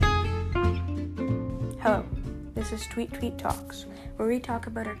Hello, this is Tweet Tweet Talks, where we talk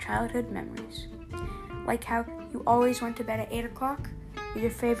about our childhood memories. Like how you always went to bed at 8 o'clock, but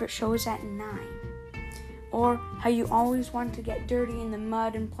your favorite show was at 9. Or how you always wanted to get dirty in the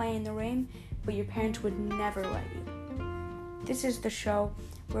mud and play in the rain, but your parents would never let you. This is the show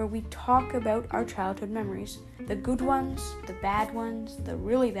where we talk about our childhood memories, the good ones, the bad ones, the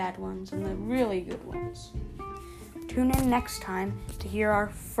really bad ones, and the really good ones. Tune in next time to hear our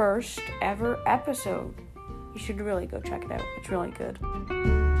first ever episode. You should really go check it out. It's really good.